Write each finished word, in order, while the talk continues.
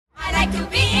like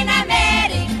to be in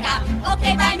America.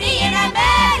 Okay, by me in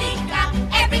America.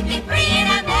 Everything free in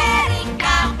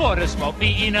America. For a smoke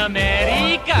me in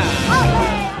America.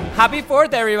 Happy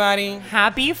 4th, everybody.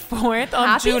 Happy 4th of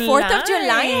Happy July. 4th of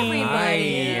July,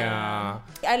 everybody.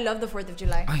 I love the 4th of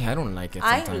July. I don't like it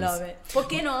sometimes. I love it. ¿Por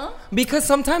qué no? Because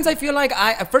sometimes I feel like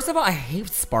first of all, I hate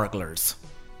sparklers.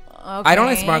 Okay. I don't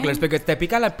like sparklers because te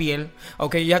pica la piel.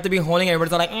 Okay, you have to be holding it.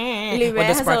 Everybody's like, Libre with the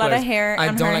has a lot sparklers. of hair I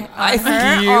on don't her- like. on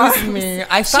her Excuse arms. me.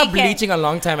 I stopped She can't- bleaching a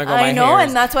long time ago. I know, my hairs.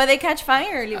 and that's why they catch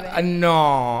fire, Libre.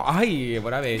 No. Ay,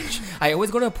 what a bitch. I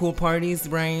always go to pool parties,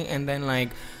 right? And then like,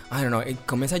 I don't know, it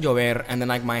comienza a llover, and then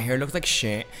like my hair looks like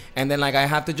shit, and then like I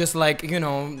have to just like, I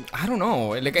don't know.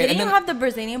 Like, Didn't and you then, have the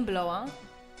Brazilian blowout?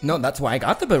 no, that's why I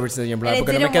got the Brazilian blowout And it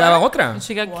because no me didn't quedaba work? otra.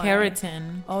 She got Why?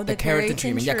 keratin. Oh, The keratin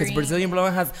treatment, yeah, because Brazilian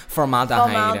blowout has formaldehyde.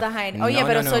 Formaldehyde. Oh, yeah,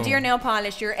 but so do your nail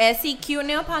polish. Your SEQ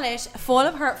nail polish full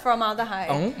of formaldehyde.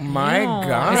 Oh my No.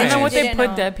 god! Isn't that what they Didn't put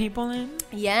know. dead people in?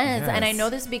 Yes, and I Yes. know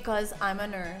this because I'm a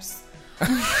nurse.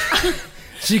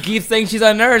 She keeps saying she's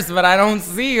a nurse, but I don't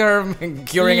see her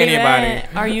curing anybody.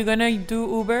 Are you gonna do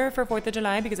Uber for 4th of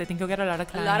July? Because I think you'll get a lot of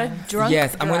A clients. lot of drunk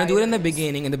Yes, I'm gonna do it in the drivers.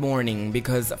 beginning, in the morning,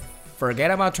 because forget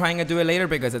about trying to do it later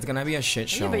because it's gonna be a shit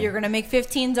show. Yeah, but you're gonna make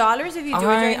 $15 if you do it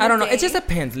during I don't the know. It day. just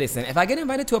depends. Listen, if I get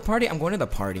invited to a party, I'm going to the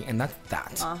party, and that's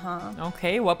that.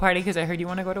 Okay, what party? Because I heard you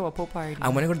want to go to a pool party. I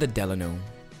want to go to the Delano,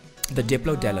 the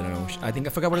Diplo Delano. I think I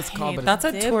forgot what it's called. But That's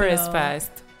a Diplo. tourist fest.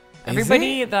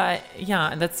 Everybody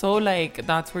that's so like,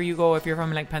 that's where you go if you're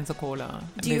from like Pensacola.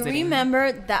 Do you visiting.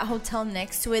 remember that hotel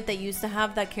next to it that used to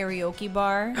have that karaoke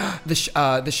bar? the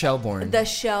Shelbourne. The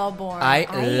Shelbourne. I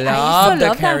used to love the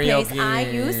love that place. karaoke. I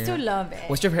used to love it.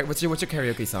 What's your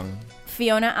karaoke song?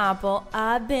 Fiona Apple.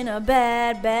 I've been a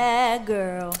bad, bad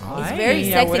girl. It's Aye. very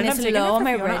Yeah, sexy wouldn't and have it's taken it low on for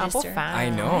my Fiona Apple register. fan. I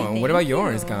know. thank What about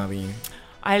yours, you. Gabi?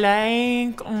 I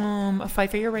like Fight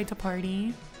for Your Right to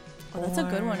Party. Oh, that's a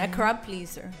good one. A crowd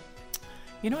pleaser.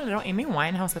 You know, a little Amy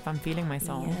Winehouse if I'm feeling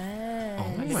myself. Yes.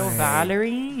 A little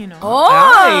Valerie, Oh,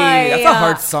 Aye, that's a yeah.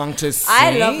 hard song to sing.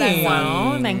 I love that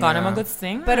Wow, thank God I'm a good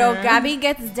singer. But Gabby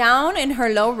gets down in her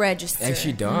low register. And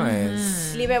she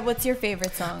does. Liebe, what's your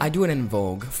favorite song? I do it in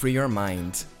Vogue. Free your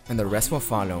mind, and the rest will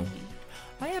follow.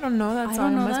 I don't know that I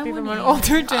song. don't know It must that be from one an either.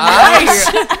 older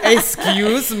generation.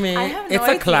 Excuse me. I have no It's a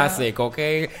idea. classic,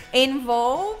 okay? In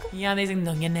Vogue? Yeah, they sing,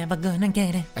 no, you're never gonna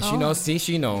get it. And she knows. See,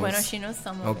 she knows. Bueno, she knows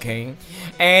some of it. Okay.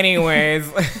 Anyways,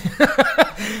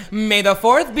 may the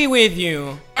 4th be with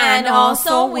you. And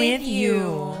also with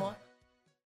you.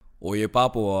 Oye,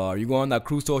 Papo, are you going on that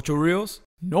cruise to Ocho Rios?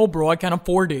 No, bro, I can't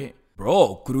afford it.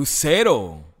 Bro,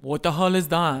 crucero. What the hell is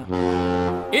that?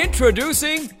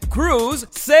 Introducing Cruise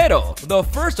Cero, the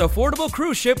first affordable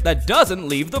cruise ship that doesn't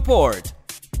leave the port.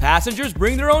 Passengers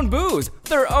bring their own booze,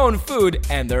 their own food,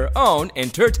 and their own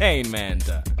entertainment.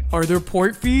 Are there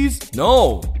port fees?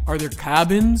 No, Are there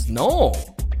cabins? no,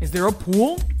 Is there a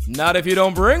pool? not if you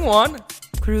don't bring one.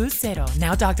 Crucero,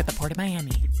 now docked at the Port of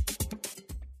Miami.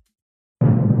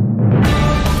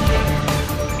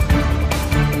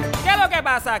 ¿Qué es lo que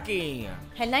pasa aquí?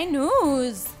 Headline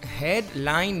news.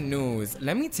 Headline news.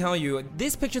 Let me tell you,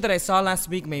 this picture that I saw last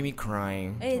week made me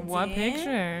cry. It What did?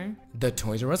 picture? The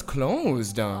Toys R Us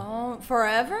closed. Oh,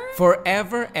 forever?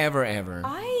 Forever, ever, ever.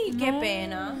 Ay, qué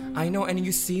pena. I know, and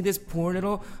you see this poor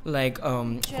little, like,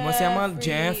 ¿cómo se llama?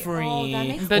 Jeffrey. Oh, that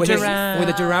makes The with his- giraffe. with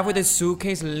the giraffe with his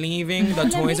suitcase leaving the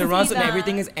Let Toys me R Us, see and that.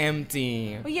 everything is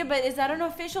empty. Oh, yeah, but is that an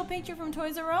official picture from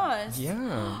Toys R Us?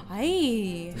 Yeah.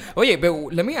 Ay, Oh, yeah, but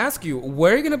let me ask you,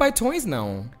 where are you going to buy toys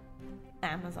now?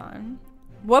 Amazon.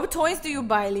 What toys do you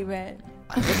buy, Libre?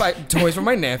 I will buy toys for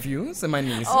my nephews and my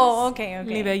nieces. Oh, okay, okay.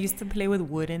 Liebe, I used to play with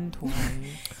wooden toys.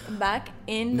 Back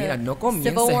in the Mira, no Civil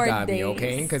comiences, War Gabi, days.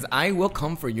 okay? Because I will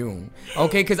come for you,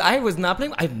 okay? Because I was not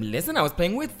playing. I was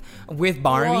playing with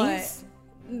Barbies.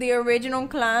 What? The original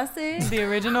classic? The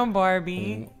original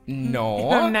Barbie. No,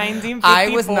 From 1954. I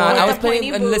was not. I With was the playing.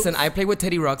 pointy And listen, boobs. I played with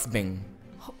Teddy Ruxpin.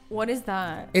 What is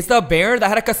that? It's the bear that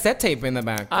had a cassette tape in the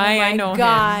back. I know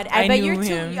God, him. I bet knew you're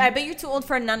him. too. I bet you're too old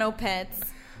for Nano Pets.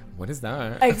 What is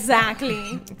that?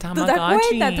 Exactly.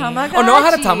 Tamagotchi. Tamagotchi? Oh no, I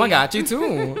had a Tamagotchi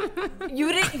too.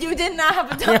 You did not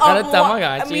have a I had a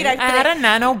Tamagotchi. Mira, I had a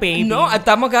nano baby. No, a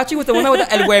Tamagotchi was the one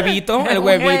with el huevito with a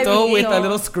huevito.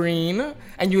 little screen,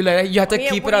 and you have to Oye,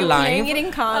 keep it were you playing alive. it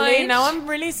in college? Ay, now I'm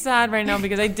really sad right now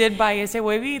because I did buy ese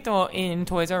huevito in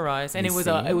Toys R Us and You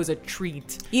it was see? a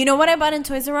treat. You know what I bought in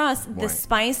Toys R Us? The What?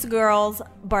 Spice Girls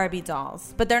Barbie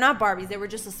dolls. But they're not Barbies. They were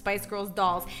just the Spice Girls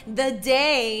dolls. The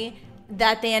day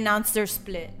that they announced their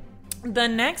split. The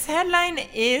next headline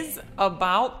is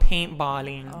about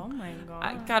paintballing. Oh my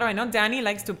God. Caro, I know Danny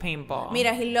likes to paintball.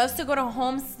 Mira, he loves to go to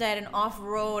Homestead and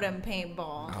off-road and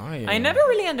paintball. Oh, yeah. I never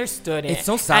really understood it. It's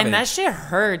so savage. And that shit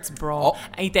hurts, bro. Oh.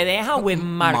 Y te deja with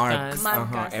marcas.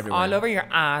 Marcas. Everywhere. All over your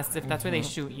ass if that's where they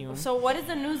shoot you. So what is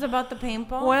the news about the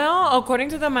paintball? Well, according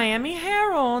to the Miami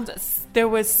Herald, there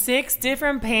was 6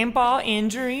 different paintball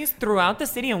injuries throughout the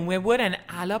city in Wynwood and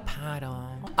Alapata.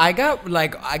 I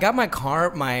got my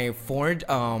car, my Ford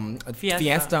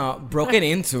Fiesta broken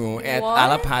into at What?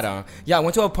 Alapata. Yeah, I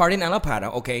went to a party in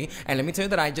Alapata, okay? And let me tell you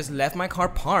that I just left my car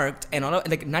parked and all of,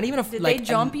 like not even a Did like they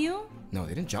jump you? No,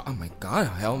 they didn't jump. Oh my God,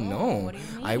 hell no. what do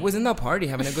you mean? I was in the party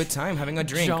having a good time, having a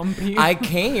drink. Jump you? I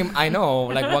came, I know.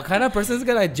 Like, what kind of person is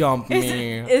gonna jump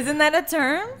me? Isn't that a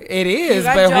term? It is,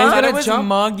 got but jumped? who's I thought it gonna was jump?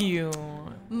 mug you.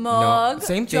 Mug. No,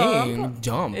 same jump. thing.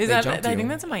 Jump. Is They that? jumped I you. think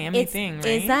that's a Miami thing, right?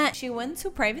 Is that she went to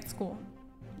private school?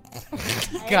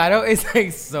 Caro is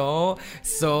like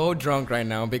so drunk right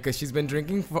now because she's been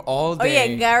drinking for all Oh yeah,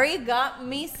 day. Gary got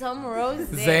me some rose.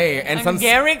 Zay and some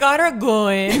Gary got her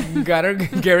good.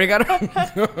 Gary got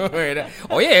her good.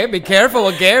 Oh yeah, be careful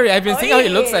with Gary. I've been seeing how he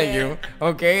looks at you.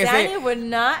 Okay, Danny would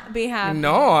not be happy.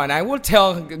 no, and I will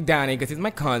tell Danny because he's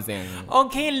my cousin.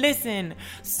 Okay, listen.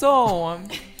 So,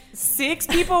 6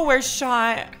 people were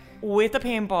shot with a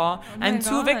paintball, and 2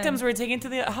 God. victims were taken to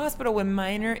the hospital with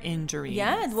minor injuries.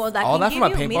 Yes, well that All can that give from a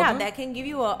you, paintball mira, gun? that can give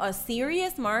you a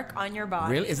serious mark on your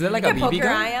body. Really? Is it like You a can poke BB your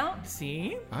gun? eye out.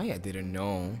 See? I didn't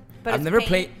know. But I've it's never paint.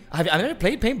 played. I've never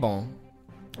played paintball.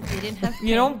 We didn't have.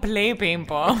 You don't play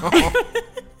paintball.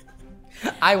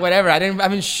 I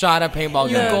haven't shot a paintball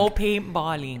You gun. go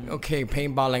paintballing. Okay,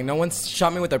 paintballing. No one's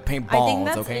shot me with their paintballs. I think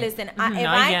that's okay. listen. If Not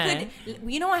I yet. could,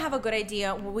 you know, I have a good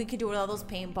idea. What we could do with all those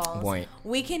paintballs. What?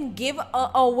 We can give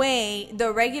away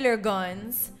the regular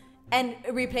guns and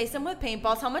replace them with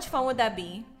paintballs. How much fun would that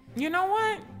be? You know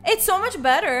what? It's so much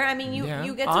better. I mean, Yeah.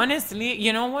 you get to Honestly,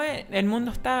 you know what? El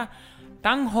mundo está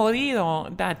tan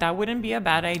jodido that wouldn't be a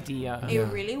bad idea. It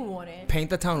really wouldn't. Paint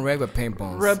the town red with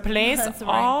paintballs. Replace That's right.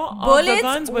 all of the Bullets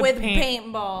guns with paint.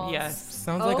 paintballs. Yes.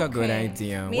 Sounds like a good Okay.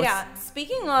 idea. Mira,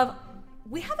 speaking of,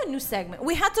 we have a new segment.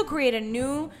 We had to create a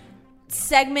new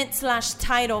segment /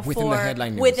 title Within for the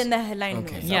headline news. within the headline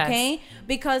Okay. news. Yes. Okay,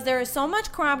 because there is so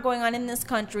much crap going on in this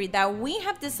country that we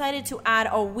have decided to add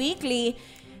a weekly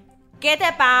 "¿Qué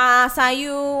te pasa,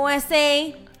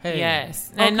 USA?" Hey.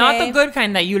 Yes. And not the Okay. good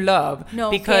kind that you love.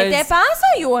 No, because ¿Qué te pasa,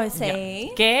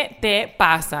 USA? ¿Qué te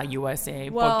pasa,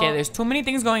 USA? Well- Porque there's too many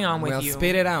things going on with Well, you.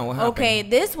 spit it out. What happened? Okay,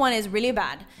 this one is really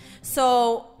bad.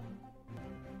 So,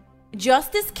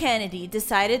 Justice Kennedy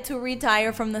decided to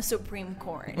retire from the Supreme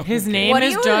Court. His name What are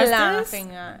is you Justice.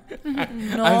 laughing at?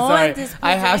 No, I'm sorry. anticipation.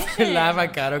 I have to laugh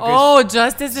at Caro because Oh,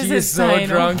 Justice is she's his so title.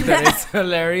 drunk that it's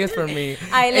hilarious for me.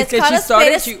 Aight, let's It's 'cause call a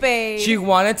spade a spade. She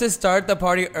wanted to start the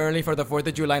party early for the 4th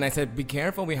of July, and I said, "Be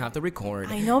careful, we have to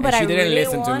record." I know, And but she I didn't really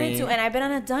listen wanted to me. to, and I've been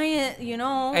on a diet, you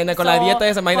know. And con la dieta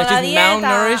esa, imagina, con la she's dieta,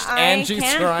 malnourished I and she's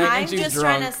can't- crying and I'm she's just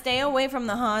trying to drunk. stay away from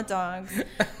the hot dogs.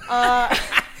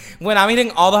 When I'm eating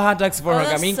all the hot dogs for All her,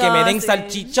 the I mean, que me den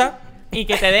sausage. salchicha Y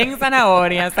que te den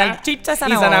zanahoria. Salchicha,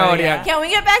 zanahoria. zanahoria. Can we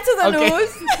get back to the Okay.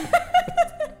 news?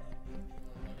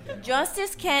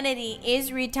 Justice Kennedy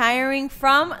is retiring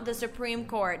from the Supreme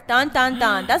Court. Dun dun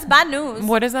dun. That's bad news.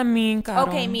 What does that mean, Caro?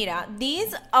 Okay, mira,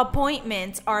 these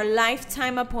appointments are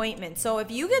lifetime appointments. So if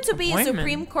you get to be a Appointment.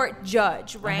 Supreme Court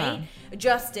judge, right?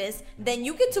 Justice, then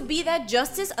you get to be that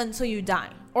justice until you die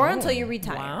or until you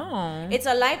retire. Wow. It's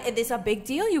a big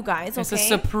deal, you guys. It's Okay, a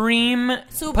supreme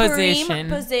position.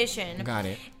 position. Got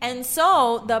it. And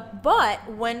so but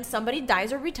when somebody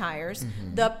dies or retires,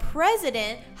 Mm-hmm. the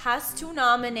president has to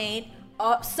nominate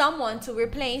someone to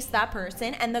replace that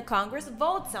person, and the Congress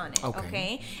votes on it. Okay.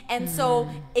 Okay, and so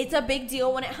it's a big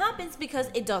deal when it happens because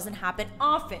it doesn't happen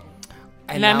often.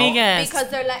 And Let me now- guess. Because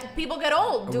they're like people get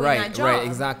old doing that job. Right,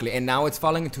 exactly. And now it's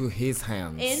falling into his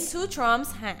hands. Into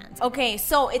Trump's hands. Okay,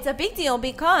 so it's a big deal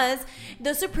because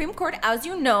the Supreme Court, as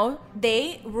you know,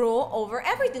 they rule over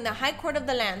everything, the high court of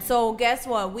the land. So guess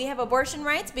what? We have abortion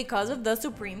rights because of the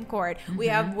Supreme Court. We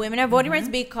have women have voting rights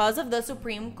because of the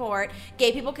Supreme Court.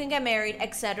 Gay people can get married,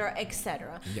 etc.,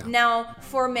 etc. Yeah. Now,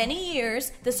 for many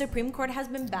years, the Supreme Court has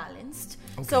been balanced.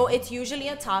 So it's usually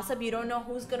a toss-up. You don't know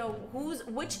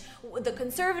which the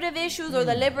conservative issues or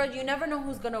the liberal. You never know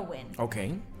who's gonna win.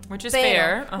 Okay. Which is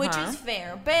Pero, fair. which is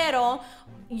fair. Pero,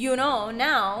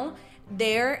 now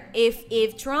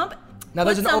if Trump Now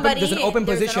there's an open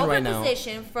position right now.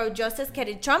 Position for Justice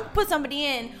Kennedy. Trump put somebody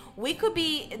in. We could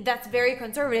be that's very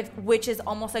conservative, which is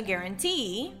almost a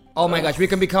guarantee. Oh my gosh, we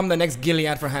can become the next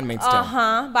Gilead for Handmaid's Tale.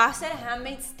 Va a ser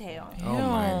Handmaid's Tale. Oh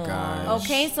my gosh.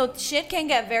 Okay, so shit can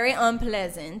get very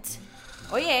unpleasant.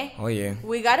 Oye,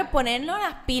 we gotta ponerlo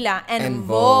las pilas and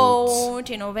vote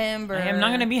in November. I am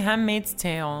not gonna be Handmaid's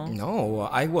Tale. No,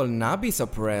 I will not be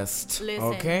suppressed. Listen,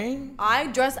 okay. I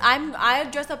dress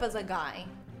up as a guy.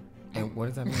 And what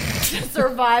does that mean?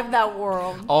 Survive that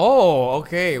world. Oh,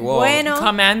 okay. Well, bueno.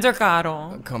 Commander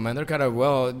Caro.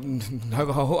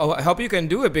 Well, I hope you can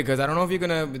do it because I don't know if you're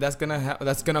gonna. That's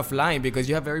gonna fly because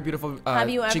you have very beautiful Have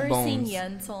you ever cheekbones. seen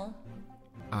Yentl?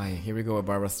 Here we go with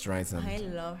Barbara Streisand. I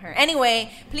love her. Anyway,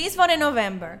 please vote in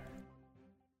November.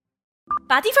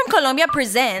 Patty from Colombia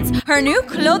presents her new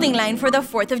clothing line for the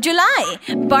 4th of July,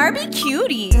 Barbie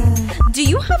Cutie. Do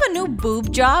you have a new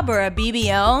boob job or a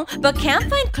BBL, but can't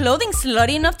find clothing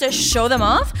slutty enough to show them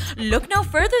off? Look no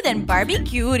further than Barbie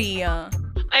Cutie. I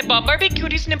bought Barbie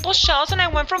Cutie's nipple shells and I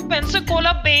went from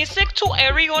Pensacola Basic to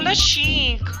Areola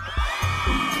Chic.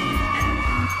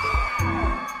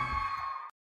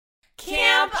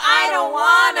 Camp I Don't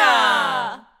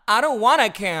Wanna. I don't wanna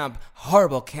camp.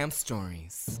 Horrible camp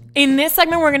stories. In this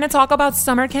segment, we're going to talk about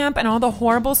summer camp and all the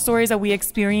horrible stories that we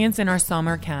experience in our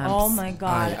summer camps. Oh my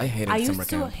God. I hated I summer used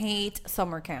camp. to hate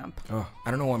summer camp. Oh,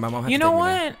 I don't know why my mom had You to know take me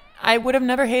what? there. I would have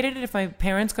never hated it if my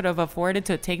parents could have afforded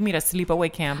to take me to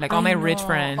sleepaway camp, like all my rich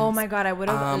friends. Oh my God, I would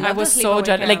have. I was so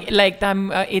jealous. Like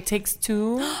It Takes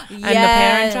Two and The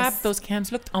Parent Trap. Those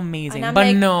camps looked amazing, but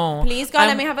like, no. Please God,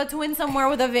 let me have a twin somewhere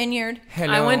with a vineyard.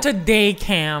 Hello. I went to day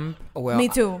camp. Well, Me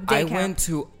too, day I camp. went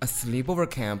to a sleepover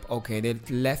camp. Okay,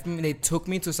 they took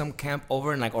me to some camp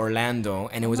over in like Orlando,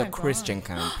 and it was a Christian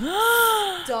camp.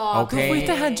 Dog. Okay, Fuiste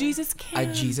a Jesus camp.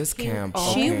 a Jesus camp.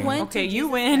 She okay. went. Okay, you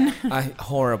win.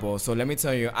 Horrible. So let me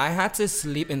tell you, I had to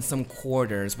sleep in some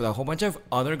quarters with a whole bunch of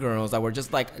other girls that were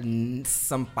just like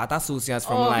some patas sucias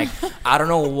from like I don't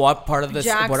know what part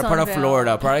of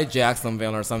Florida, probably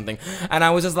Jacksonville or something. And I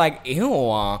was just like, ew.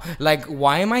 Like,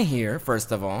 why am I here?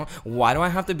 First of all, why do I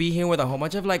have to be here with a whole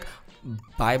bunch of like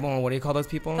Bible? What do you call those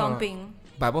people? Thumping.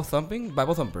 Bible thumping?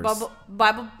 Bible thumpers.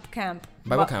 Bible camp.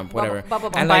 Bible camp, whatever.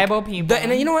 And Bible people.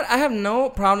 And you know what? I have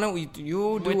no problem with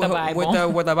you do With the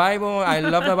Bible. with the Bible. I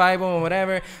love the Bible,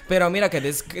 whatever. Pero mira que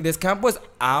this camp was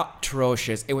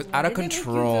atrocious. It was out of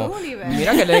control.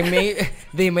 Mira que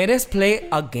they made us play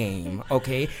a game,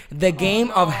 okay? The game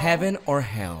of heaven or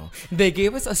hell. They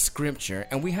gave us a scripture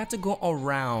and we had to go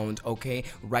around, okay?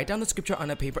 Write down the scripture on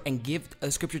a paper and give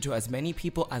a scripture to as many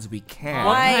people as we can.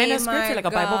 What kind of scripture? Like a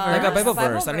Bible verse? Like a Bible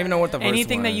verse. I don't even know what the verse was.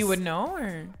 Anything that you would know,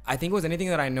 or I think it was anything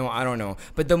that I know. I don't know.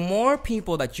 But the more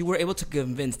people that you were able to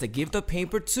convince to give the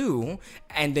paper to,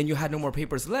 and then you had no more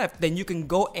papers left, then you can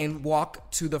go and walk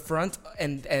to the front,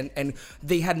 and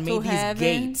they had made these heaven?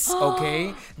 gates,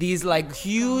 okay? These like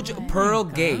huge pearl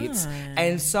gates,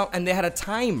 and they had a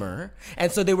timer,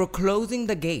 and so they were closing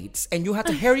the gates, and you had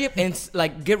to hurry up and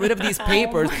like get rid of these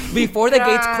papers before the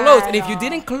gates closed. And if you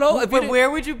didn't close, but where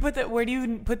would you put where do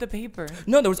you put the paper?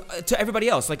 No, there was to everybody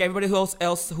else, like everybody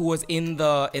else who was in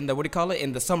the what do you call it,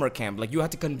 in the summer camp. Like you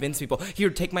had to convince people,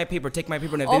 here, take my paper, and if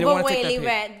they didn't want to take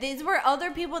that paper. These were other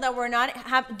people that were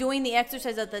not doing the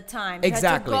exercise at the time.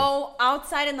 Exactly. You had to go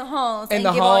outside in the halls in and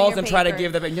the give all halls your and try to papers.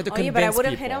 give them. You had to convince but I would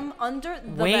have people. hit them under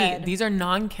the Wait, bed. these are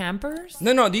non-campers?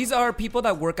 No, these are people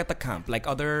that work at the camp, like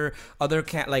other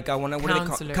camp, like what do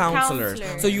they call counselors.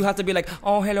 So you have to be like,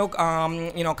 oh, hello,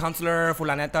 counselor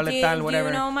fulaneta letal, whatever.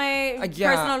 Do you know my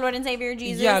personal Lord and Savior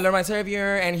Jesus? Yeah, Lord my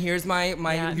Savior, and here's my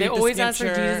They always ask for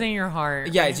Jesus in your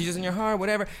heart. Yeah, it's Jesus in your heart,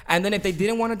 whatever. And then if they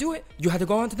didn't want to do it, you had to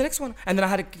go on to the next one. And then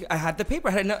I had the paper.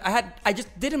 I just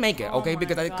didn't make it, okay,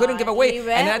 because I couldn't give away.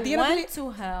 Yvette and at the end of the day, went to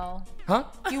hell. huh?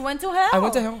 You went to hell. I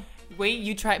went to hell. Wait,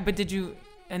 you tried, but did you?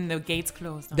 And the gates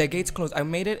closed. The gates closed. I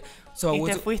made it. So I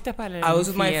was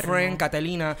with my friend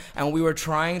Catalina, and we were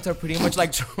trying to pretty much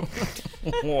like.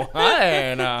 What?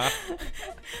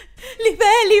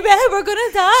 Libe, we're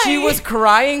gonna die. She was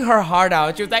crying her heart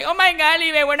out. She was like, "Oh my God,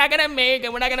 Libe, we're not gonna make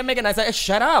it. We're not gonna make it." And I said,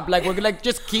 "Shut up! Like we're like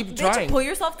just keep trying. Pull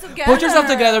yourself together. Put yourself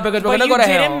together because we're gonna go to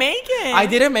hell." You didn't make it. I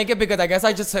didn't make it because I guess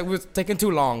it was taking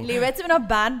too long. Libet's been a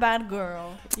bad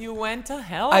girl. You went to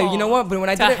hell. You know what? But when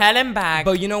I did hell and back.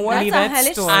 But you know what? That's a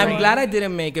hellish story. I'm glad I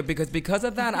didn't make it because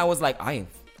of that I was like, I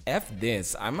F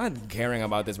this. I'm not caring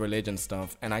about this religion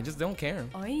stuff, and I just don't care.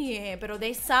 Oh yeah, but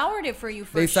they soured it for you.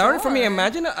 They soured it for me.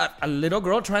 Imagine a little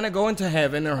girl trying to go into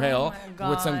heaven or hell my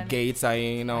with some God. gates.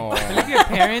 I know. If your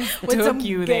parents With some took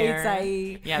you gates,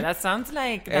 there. Yeah, that sounds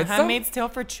like The It's Handmaid's Tale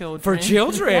for children. For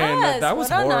children, Yes, that was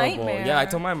what a horrible. nightmare. Yeah, I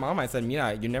told my mom. I said,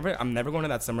 "Mira, I'm never going to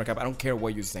that summer camp. I don't care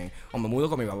what you say. O me mudo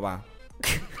con mi papá."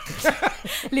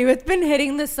 Libet's been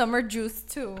hitting the summer juice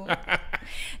too.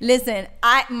 Listen,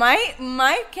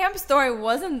 my camp story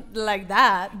wasn't like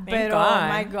that, but oh God.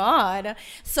 my God.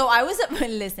 So I was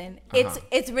listen,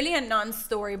 it's really a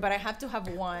non-story, but I have to have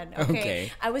one.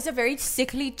 Okay. I was a very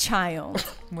sickly child.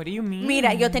 What do you mean?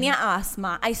 Mira, yo tenía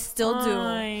asthma. I still do.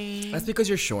 Ay. That's because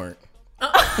you're short.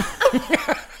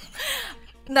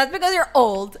 That's because you're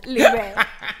old, Libet.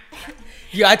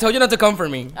 Yeah, I told you not to come for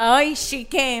me. Oh, she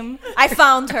came. I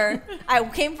found her. I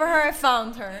came for her. I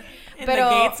found her. In the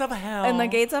gates of hell. In the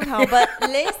gates of hell. But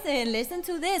listen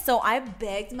to this. So I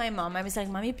begged my mom. I was like,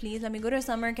 Mommy, please let me go to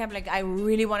summer camp. Like, I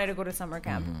really wanted to go to summer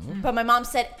camp. But my mom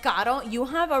said, Caro, you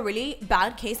have a really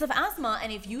bad case of asthma.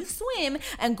 And if you swim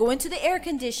and go into the air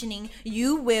conditioning,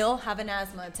 you will have an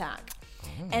asthma attack.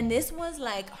 And this was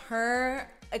like her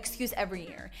excuse every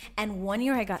year. And one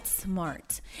year I got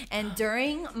smart. And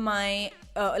during my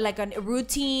like a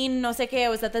routine, no sé qué, I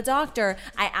was at the doctor.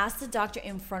 I asked the doctor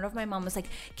in front of my mom, I was like,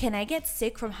 can I get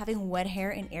sick from having wet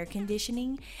hair in air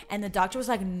conditioning? And the doctor was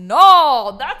like,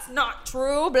 no, that's not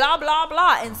true, blah, blah,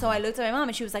 blah. And so I looked at my mom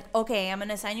and she was like, okay, I'm going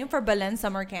to sign you for Belen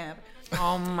summer camp.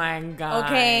 Oh my God.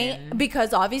 Okay,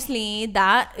 because obviously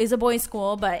that is a boys'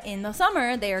 school, but in the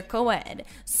summer they are co-ed.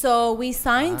 So we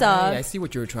signed up. I see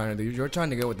what you were trying to do. You're trying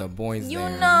to get with the boys You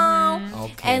there. know.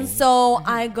 Okay. And so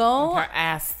I go. Her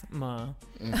asthma.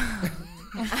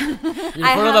 You're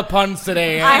full of the puns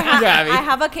today, Gabby. I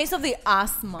have a case of the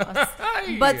asthma.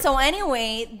 But so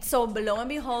anyway, so lo and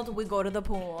behold, we go to the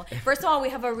pool. First of all, we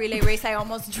have a relay race. I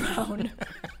almost drowned.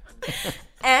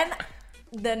 And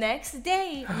the next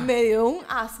day, me dio un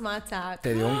asthma attack.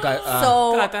 Te dio un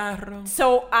Catarro.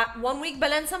 So 1 week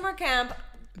Belen summer camp,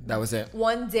 that was it.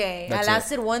 one day. That's I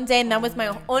lasted 1 day, and that was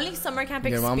my only summer camp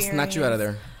Your mom experience. snatched you out of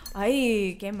there.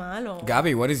 Ay, qué malo.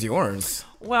 Gabby, what is yours?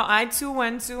 Well, I too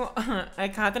went to a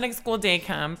Catholic school day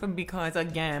camp because,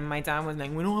 again, my dad was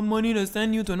like, we don't have money to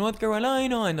send you to North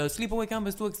Carolina and the sleepaway camp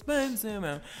is too expensive.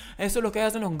 And eso es lo que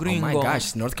hacen los Oh gringos. my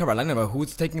gosh, North Carolina, but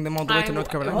who's taking them all the way to North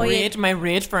Carolina? My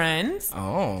rich friends.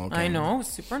 Oh, okay. I know,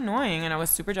 super annoying, and I was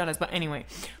super jealous. But anyway,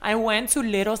 I went to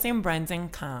Little St. Brendan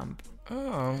Camp,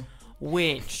 Oh.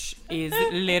 which is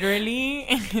literally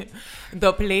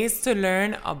the place to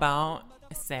learn about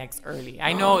sex early.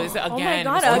 I know, it's again,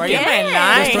 God, the story of my again.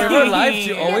 life. The story of her life, she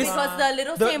Yeah, always- because the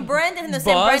little the St. Brendan and the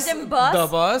bus- St. Brendan bus, the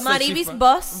bus that she Maribi's fu-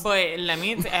 bus. But let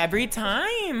me, every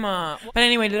time. But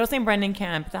anyway, Little St. Brendan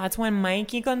Camp, that's when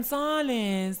Mikey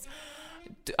Gonzalez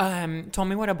told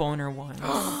me what a boner was.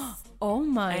 Oh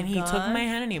my And he God. took my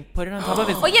hand and he put it on top of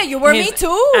his. Oh, yeah, you were his me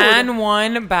too. And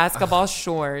one basketball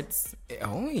shorts.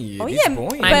 Oh, yeah. Oh, These yeah, boys.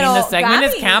 I mean, the Pero, segment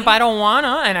is Gabby- camp. I don't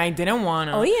wanna, and I didn't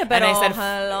wanna. Oh, yeah, and I pero said,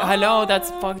 hello.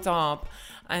 that's fucked up.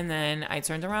 And then I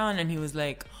turned around and he was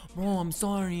like, bro, I'm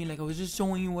sorry. Like, I was just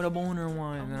showing you what a boner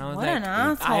was. And I was What like, an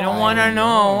asshole. I don't wanna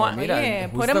know. Mira, Yeah,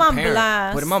 who's put the him on parent?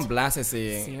 blast. Put him on blast, ese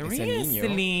niño.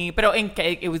 Seriously, but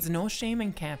it was no shame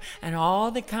in camp, and all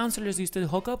the counselors used to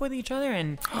hook up with each other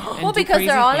and Well, do because crazy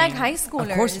they're all like things. high schoolers.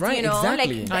 Of course, right, You know,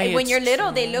 exactly. like Ay, when it's you're little,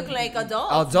 true. they look like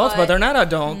adults. Adults, but they're not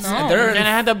adults. No. They're And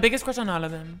I had the biggest crush on all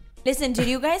of them. Listen, did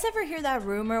you guys ever hear that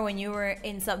rumor when you were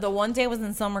in the one day I was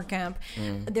in summer camp?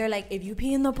 They're like, if you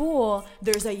pee in the pool,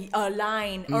 there's a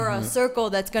line or a circle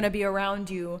that's gonna be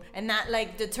around you, and that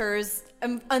like deters.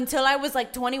 Until I was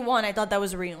like 21, I thought that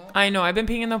was real. I know. I've been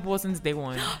peeing in the pool since day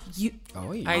one. You,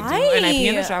 Oh, yeah. I do, Ay. and I pee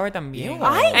in the shower también.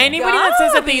 Ay, Anybody that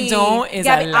says that they Gabby. don't is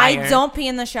Gabby, a liar. I don't pee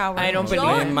in the shower. I don't They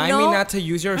believe it. remind me not to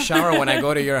use your shower when I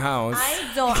go to your house.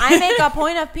 I don't. I make a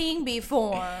point of peeing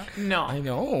before. No, I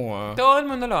know. todo el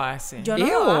mundo lo hace. Yo no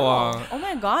Ew. lo hago. Oh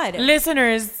my God.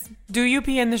 Listeners, do you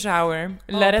pee in the shower?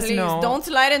 Let us Please, know. Don't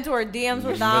slide into our DMs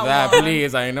with With that, that, one.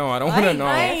 please. I know. I don't want to know.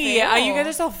 Hey, feo. you guys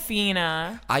are so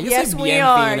fina. Yo Yes, soy we bien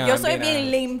are. fina, Yo soy mira.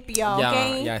 bien limpia, Yeah,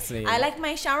 okay? yeah, sí. I like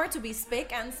my shower to be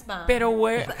spick and span. Pero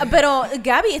where? Pero,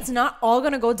 Gabby, it's not all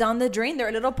gonna go down the drain. There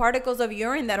are little particles of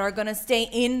urine that are gonna stay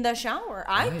in the shower,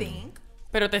 I think.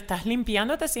 Pero te estás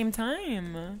limpiando at the same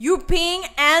time. You peeing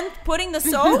and putting the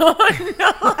soap?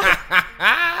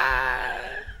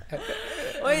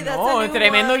 Oye, that's Oh, a new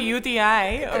tremendo one.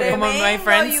 UTI. Or como my Tremendo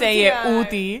friends say it,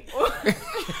 UTI. UTI.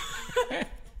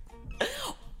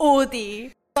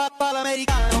 Udi.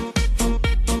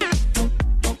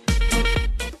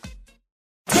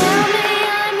 Tell me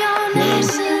I'm your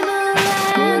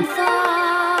national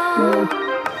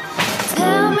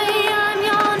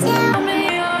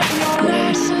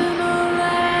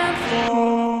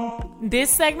This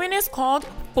segment is called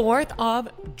 4th of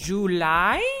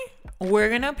July. We're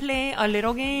going to play a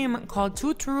little game called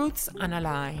 2 Truths and a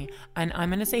Lie. And I'm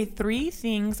going to say 3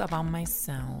 things about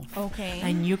myself. Okay.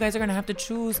 And you guys are going to have to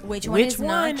choose Which one is not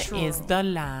one true. is the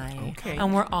lie. Okay.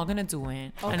 And we're all going to do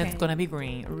it. And it's Okay. going to be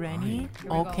great. Ready? we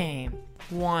go. Okay.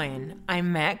 1. I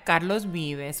met Carlos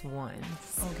Vives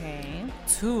once. Okay.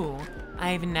 2.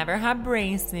 I've never had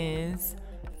braces.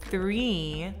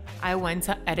 3. I went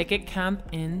to etiquette camp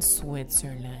in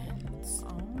Switzerland.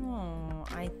 Oh,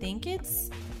 I think it's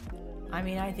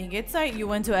like you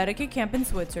went to etiquette camp in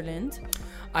Switzerland.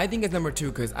 I think it's number 2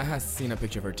 because I have seen a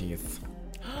picture of her teeth.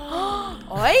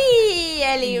 Oi,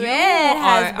 Elibet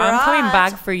has I'm coming brought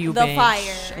back for you, the bitch.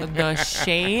 fire. The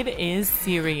shade is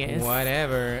serious.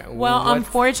 Whatever. Well, What-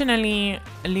 unfortunately,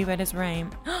 Libet is right.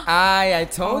 I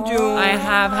told you. I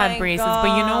have my had braces,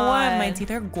 but you know what? My God.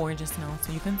 teeth are gorgeous now,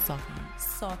 so you can suck it.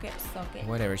 Suck it.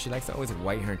 Whatever. She likes to always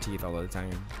whiten her teeth all the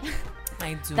time.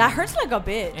 I do. That hurts like a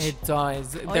bitch. It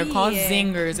does. They're called Oye.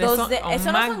 zingers. Those oh esos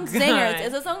no my son God. zingers.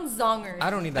 Esos son zongers. I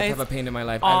don't need that type It's of pain in my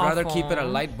life. I'd rather keep it a awful.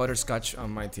 light butterscotch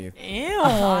on my teeth. Ew.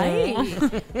 Ay.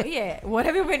 Oye, what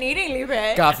have you been eating,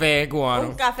 Libet? Café Un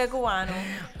cubano. café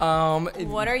cubano.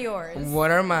 What are yours?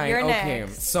 What are mine? You're Okay,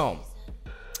 next. so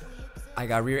I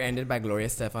got rear-ended by Gloria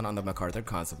Estefan on the MacArthur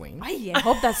Causeway. Ay, I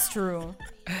hope that's true.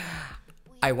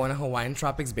 I won a Hawaiian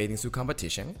Tropics bathing suit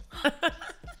competition.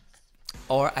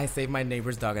 Or I saved my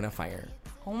neighbor's dog in a fire.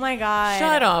 Oh my God.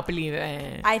 Shut up,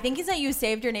 Libet. I think it's that you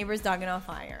saved your neighbor's dog in a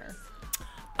fire.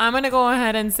 I'm gonna go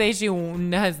ahead and say she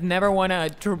has never won a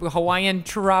Hawaiian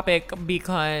tropic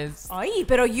because Ay,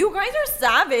 pero you guys are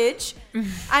savage.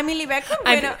 I mean, Libet could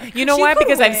win. you know she why? could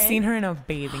Because I've win. seen her in a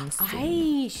bathing suit.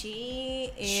 Ay,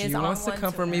 she is. She on wants to one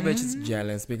come for me, win. but she's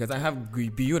jealous because I have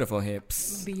beautiful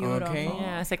hips. Beautiful. Okay?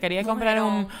 Yeah, se quería comprar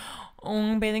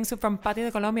un bathing suit from Patio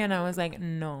de Colombia, and I was like,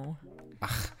 no.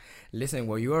 Listen,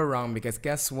 well, you are wrong because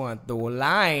guess what? The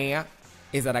lie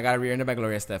is that I got rear-ended by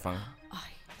Gloria Estefan.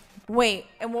 Wait,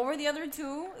 and what were the other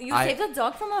two? You I- saved the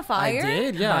dog from a fire? I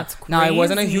did, yeah. That's Now, it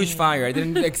wasn't a crazy. huge fire. I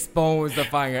didn't expose the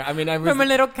fire. I mean, I was... From a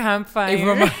little campfire.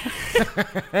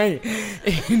 Hey,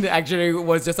 it actually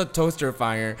was just a toaster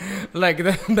fire. Like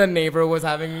the neighbor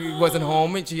wasn't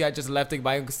home and she had just left to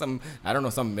buy some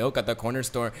milk at the corner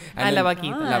store. At then- La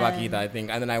Vaquita. La Vaquita, I think.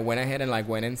 And then I went ahead and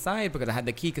went inside because I had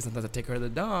the key because sometimes I take care of the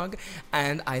dog,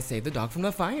 and I saved the dog from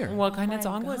the fire. What kind of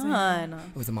dog was it? God.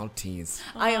 It was a Maltese.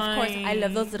 Of course, I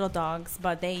love those little dogs,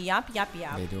 but they yap.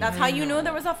 They do. That's how you knew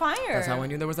there was a fire. That's how I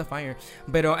knew there was a fire.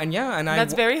 But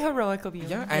That's very heroic of you.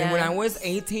 yeah. And when I Yes. was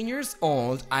 18 years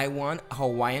old, I won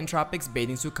Hawaiian Tropics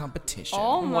bathing suit competition.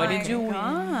 Oh my What did you win?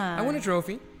 God. I won a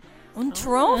trophy. Un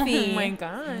trophy. Oh my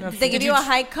God. Did they give Did you you a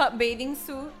high cut bathing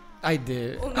suit? I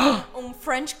did. Un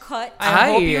French cut.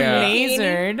 I hope you Ay,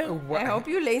 lasered. I hope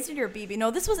you lasered your BB.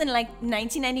 No, this was in like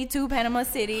 1992, Panama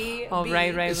City. Oh, Beach.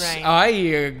 right. Ay,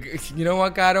 you know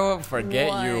what, Caro? Forget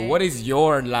you. What? What is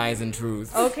your lies and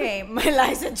truths? Okay, my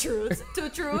lies and truths. 2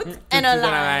 truths and a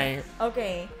lie.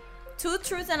 Okay, 2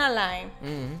 truths and a lie.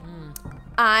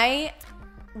 I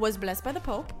was blessed by the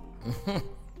Pope.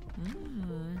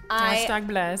 I Hashtag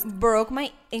blessed. broke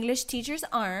my English teacher's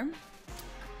arm.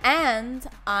 And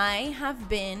I have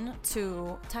been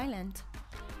to Thailand.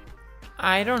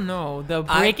 I don't know. The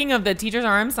breaking of the teacher's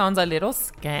arm sounds a little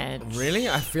sketch. Really?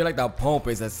 I feel like the Pope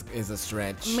is a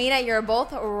stretch. Mira, you're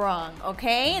both wrong,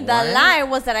 okay? The What? lie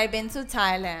was that I've been to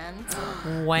Thailand.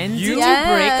 When did You- you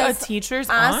break a Yes.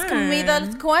 teacher's Ask arm? me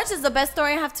the question. It's the best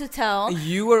story I have to tell.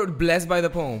 You were blessed by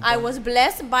the Pope. I was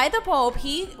blessed by the Pope.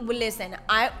 Listen,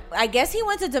 I guess he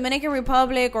went to Dominican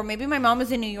Republic, or maybe my mom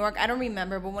was in New York. I don't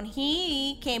remember. But when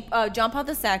he came, John Paul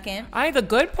II, The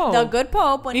good Pope. the good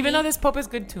Pope, when Even he, though this Pope is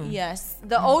good too. yes,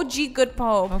 the OG good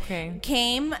Pope, Okay.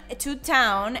 came to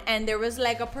town, and there was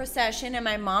like a procession, and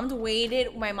my mom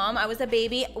waited. My mom, I was a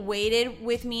baby, waited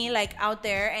with me like out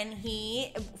there, and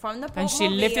he from the Pope And she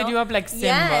lifted you up like Simba.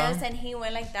 Yes, and he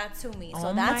went like that to me. So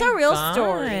Oh that's my a real God.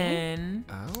 story.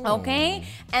 Oh. Okay?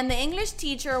 And the English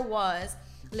teacher was,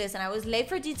 listen, I was late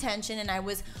for detention and I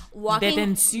was walking.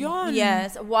 Detención.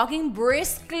 Yes, walking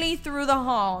briskly through the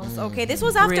halls. Okay, this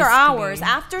was after Briskly. hours,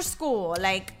 after school,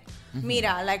 like,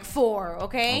 mira, like 4,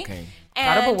 okay? Okay.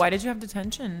 Caro, but And why did you have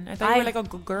detention? I thought you were like a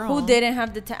good girl. who didn't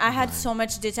have I had so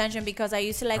much detention because I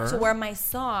used to like to Her? wear my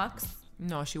socks.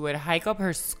 No, she would hike up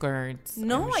her skirts.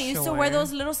 No, I'm I used to wear sure.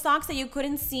 those little socks that you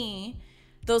couldn't see.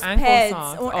 Those Ankle peds.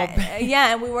 socks. Oh, Oh,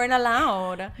 yeah, and we weren't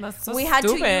allowed. That's so we had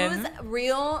stupid. to use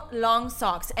real long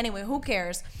socks. Anyway, who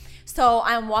cares? So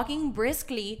I'm walking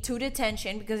briskly to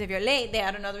detention because if you're late, they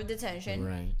had another detention.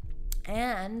 Right.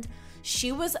 And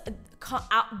she was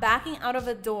backing out of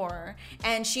a door,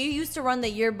 and she used to run the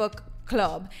yearbook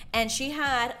club, and she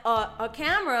had a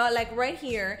camera like right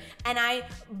here, and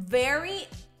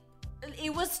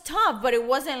it was tough, but it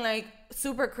wasn't like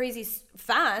super crazy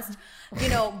fast,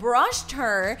 brushed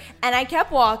her, and I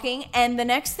kept walking, and the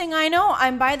next thing I know,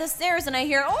 I'm by the stairs and I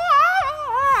hear,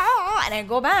 and I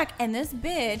go back, and this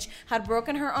bitch had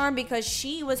broken her arm because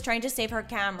she was trying to save her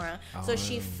camera. So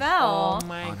she fell. Oh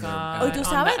my Oh, God. tú On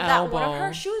sabes the that one of her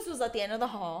elbow. shoes was at the end of the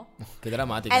hall. Qué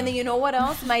dramática. And then you know what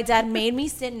else? My dad made me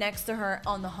sit next to her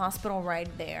on the hospital ride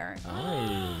there.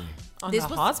 Ay. On This the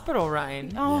was- hospital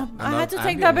ride. Oh, Yeah, I on had to the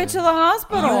take that bitch to the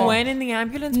hospital. You went in the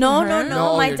ambulance No, with her? no.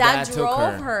 No, My your dad dad took drove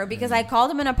her. her because I called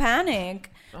him in a panic.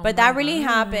 But that really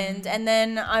happened. And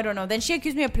then, I don't know. Then she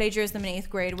accused me of plagiarism in 8th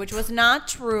grade, which was not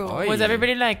true. Oy. Was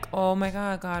everybody like, oh my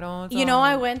God, Carol? You know,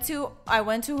 I went to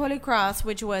Holy Cross,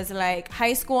 which was like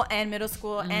high school and middle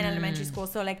school and elementary school.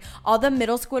 So like all the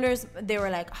middle schoolers, they were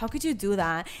like, "How could you do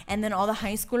that?" And then all the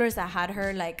high schoolers that had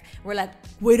her like were like,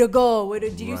 "Way to go!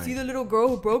 Did you see the little girl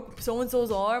who broke so and so's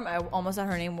arm?" I almost said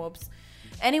her name. Whoops.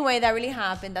 Anyway, that really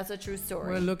happened. That's a true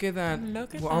story. Well, look at that.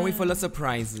 Look at Aren't we that. full of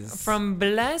surprises? From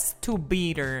blessed to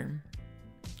beater.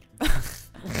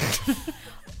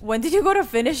 When did you go to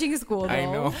finishing school? Though? I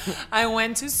know. I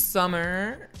went to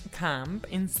summer camp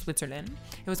in Switzerland.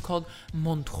 It was called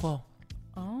Montreux.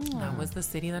 Oh. That was the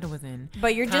city that it was in.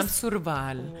 But you're Camp just-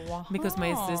 Surval. Because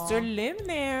my sister lived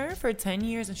there for 10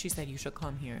 years and she said, you should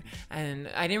come here. And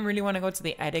I didn't really want to go to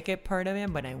the etiquette part of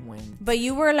it, but I went. But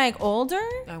you were like older?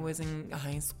 I was in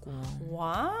high school.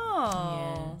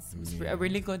 Wow. Yes. It was a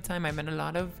really good time. I met a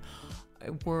lot of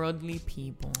worldly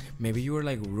people. Maybe you were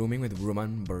like rooming with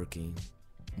Roman Burki.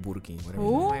 Burki, whatever.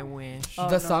 Who? I wish.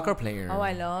 The soccer player. Oh,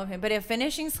 I love him. But at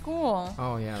finishing school,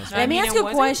 Oh, yeah. That's Let me ask you a it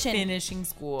wasn't question. finishing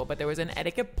school, but there was an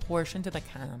etiquette portion to the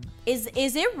camp. is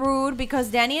it rude, because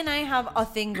Danny and I have a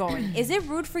thing going, is it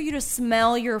rude for you to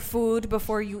smell your food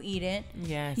before you eat it?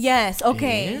 Yes. Yes,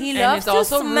 okay. It is? He And loves it's to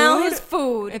also smell rude. his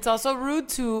food. It's also rude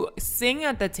to sing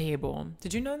at the table.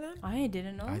 Did you know that? I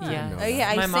didn't know I that. didn't know Oh, yeah,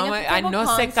 that. I My sing mama, at the I table no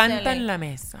se canta en constantly. la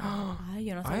mesa. Ay,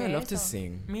 yo no I sabía love to eso.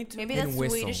 sing. Me too. Maybe And that's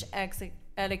whistle. Swedish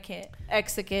etiquette.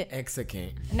 Execute.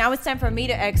 Execute. Now it's time for me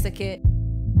to execute.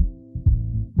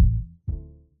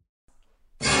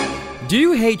 Do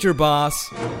you hate your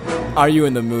boss? Are you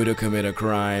in the mood to commit a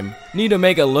crime? Need to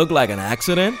make it look like an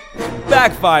accident?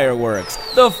 Backfire Works.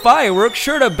 The fireworks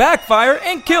sure to backfire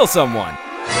and kill someone.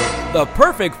 The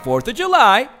perfect 4th of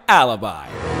July alibi.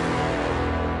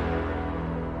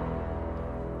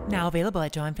 Now available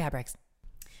at John Fabrics.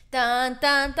 Dun,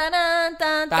 dun, dun, dun,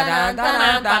 dun, dun, dun,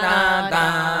 dun, dun,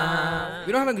 dun.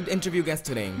 We don't have an interview guest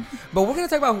today, but we're gonna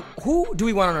talk about who do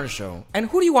we want on our show and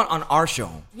who do you want on our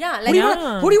show. Yeah, Who like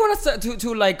do you want us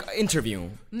to like interview?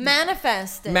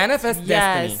 manifest it. Manifest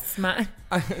Yes. destiny.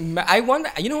 I want.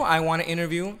 You know who I want to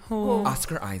interview? Who?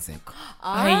 Oscar Isaac.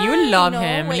 Hey, you love no,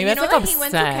 him. wait, He you was know like that he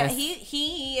went to obsessed.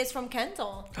 he is from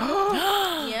Kendall.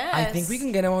 Yes. I think we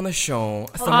can get him on the show.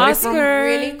 Somebody from. Oscar,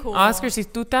 Really cool. Oscar, si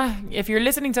tú if you're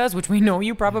listening to us, which we know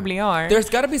you probably are. There's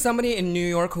got to be somebody in New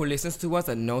York who listens to us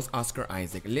that knows Oscar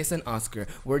Isaac. Listen, Oscar,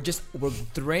 we're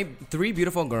three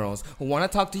beautiful girls who want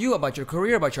to talk to you about your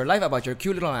career, about your life, about your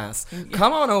cute little ass.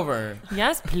 Come on over.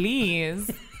 Yes,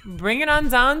 please. Bring it on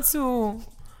down to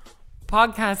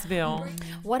Podcastville.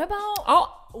 What about?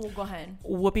 Oh, Oh, go ahead.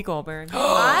 Whoopi Goldberg.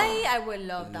 I would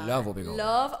love that. Love Whoopi Goldberg.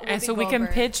 Love Whoopi And so we can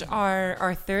Goldberg. pitch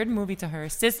our third movie to her,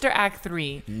 Sister Act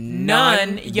 3.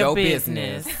 None your your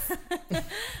business.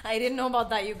 I didn't know about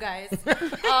that, you guys.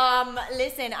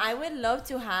 Listen, I would love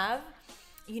to have.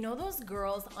 You know those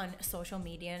girls on social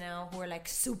media now who are like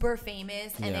super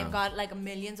famous and Yeah. they've got like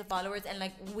millions of followers, and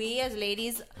like we as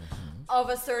ladies of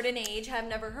a certain age have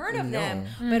never heard of them.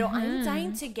 But I'm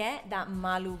dying to get that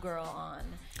Malu girl on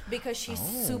because she's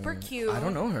super cute. I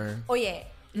don't know her. Oh yeah.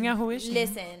 Yeah, who is she?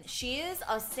 Listen, she is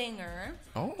a singer.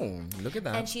 Oh, look at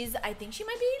that. And I think she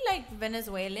might be like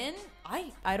Venezuelan.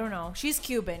 I don't know. She's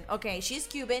Cuban. Okay, she's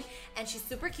Cuban and she's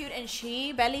super cute and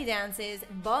she belly dances,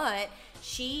 but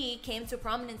she came to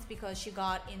prominence because she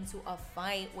got into a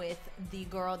fight with the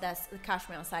girl that's the Cash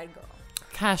Me Outside girl.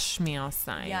 Cash Me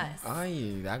Outside. Yes.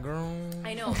 Ay, that girl.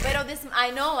 I know. But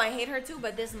I hate her too,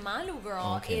 but this Malu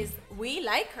girl Okay. we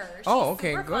like her. She's Oh,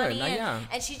 okay, super good. funny Yeah.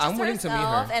 and she's just I'm willing to meet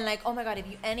herself her. and like, oh my god, if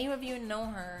any of you know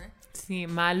her. See,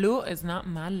 Malu is not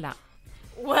mala.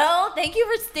 Well, thank you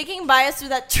for sticking by us through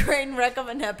that train wreck of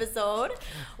an episode.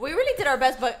 We really did our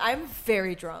best, but I'm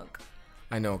very drunk.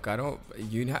 I know, Caro.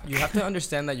 You have to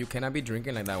understand that you cannot be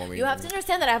drinking like that when we. You have to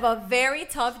understand that I have a very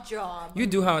tough job. You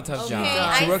do have a tough job. Okay,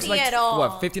 She I works see like it all.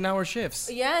 what 15-hour shifts.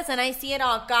 Yes, and I see it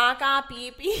all. Caca,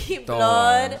 pee pee,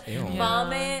 blood, Ew.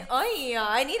 vomit. Oh yeah,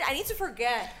 I need to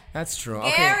forget. That's true.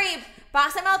 Okay. Gary,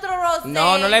 pásame otro rosé.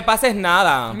 No le pases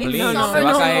nada. It's Please, summer se va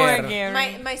a no more, caer.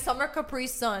 Gary. My summer Capri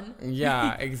Sun.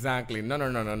 Yeah, exactly.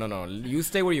 No. You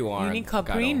stay where you are. You need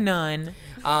Capri Caro. Nun.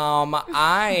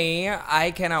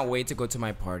 I cannot wait to go to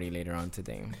my party later on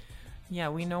today. Yeah,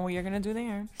 we know what you're gonna do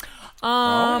there.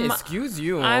 Excuse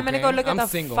you. I'm gonna okay? go look at I'm the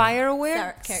single.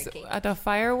 fireworks. Sorry, At the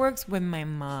fireworks with my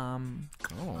mom.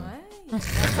 Oh. That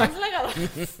sounds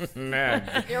like Nah.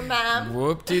 your mom.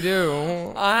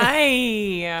 Whoop-de-doo.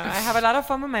 I have a lot of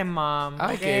fun with my mom.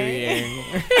 Ah, Okay.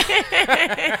 qué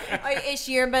bien. Is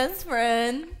she your best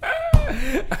friend?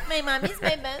 My mommy's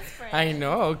my best friend. I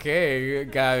know. Okay,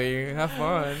 Gabby, have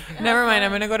fun. Never mind.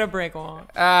 I'm gonna go to Brickell.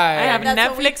 I I have That's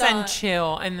what we Netflix and thought.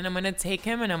 chill, and then I'm gonna take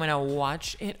him and I'm gonna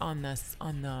watch it on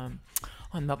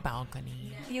the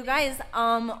balcony. You guys,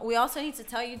 we also need to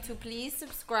tell you to please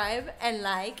subscribe and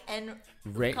like and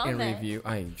rate and comment. review.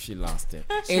 She lost it.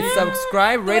 It's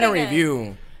subscribe, rate, it and again.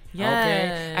 review. Okay.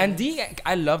 Yes. And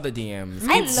I love the DMs.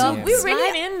 I Keep love- DMs. we really-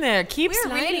 Slide in there. Keep we're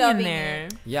really sliding in loving there.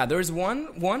 it. Yeah, there's one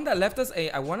that left us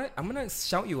I'm gonna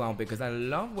shout you out because I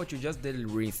love what you just did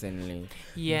recently.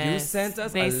 Yes. You sent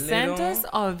us They a sent little us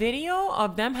a video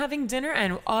of them having dinner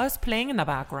and us playing in the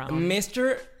background.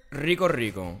 Mr. Rico.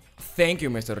 Thank you,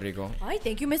 Mr. Rico. Ay,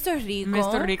 thank you, Mr. Rico.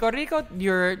 Mr. Rico,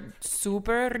 you're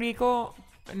super Rico.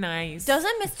 Nice.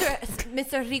 Doesn't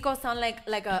Mr. Rico sound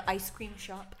like a ice cream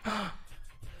shop?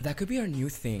 That could be our new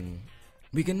thing.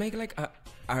 We can make like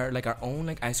our own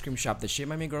like ice cream shop. The shit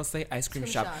my girls say ice cream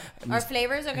shop. Our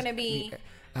flavors are gonna be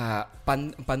Pan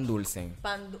dulce.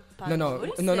 pan No.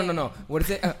 dulce. What is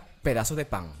it? Pedazo de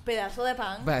pan. Pedazo de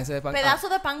pan. Pedazo de pan. Pedazo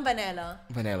de pan vanilla.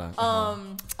 Vanilla.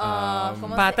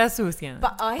 ¿Cómo Pata sucia.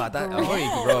 Ay, Pata- gross. ay,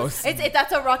 gross.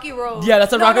 That's a rocky road. Yeah,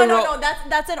 that's a rocky road. No,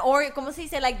 that's an Oreo. ¿Cómo se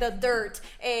dice? Like the dirt.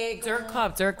 Dirt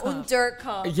cup. Un dirt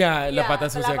cup. Yeah, la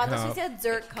pata sucia La pata cup. sucia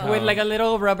dirt cup. With like a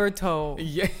little rubber toe.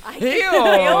 Yeah. Ay, Ew.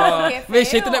 qué Me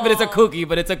shit in it, but it's a feo. cookie.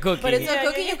 But it's a cookie. But it's a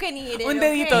cookie you can eat it. Un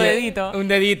dedito, okay? dedito. Un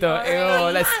dedito. Alright.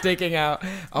 Ew, that's sticking out.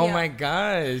 Oh Yeah. my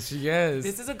gosh. Yes.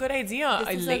 This is a good idea.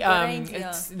 This is a good idea.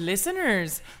 It's-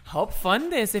 listeners, help fund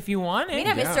this if you want it.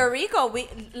 Mira, Yeah. Mr. Rico,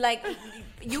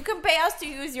 you can pay us to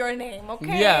use your name,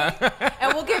 okay? Yeah.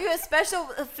 And we'll give you a special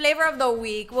flavor of the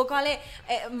week. We'll call it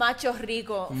Macho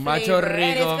Rico. Macho flavor.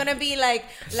 And Rico. it's gonna be like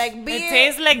beer.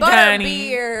 tastes like butter Danny.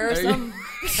 beer or some.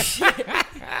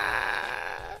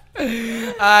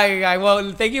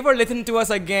 Well, thank you for listening to us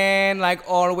again. Like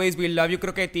always, we love you,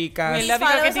 croqueticas. We love you,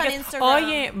 follow us on croqueticas. Instagram.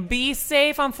 Oye, be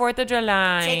safe on 4th of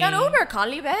July. Take an Uber, call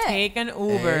Libet. Take an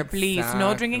Uber, please.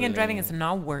 No drinking and driving. Exactly. It's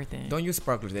not worth it. Don't use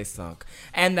sparklers, they suck.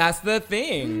 And that's the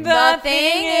thing. The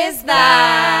thing is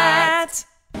that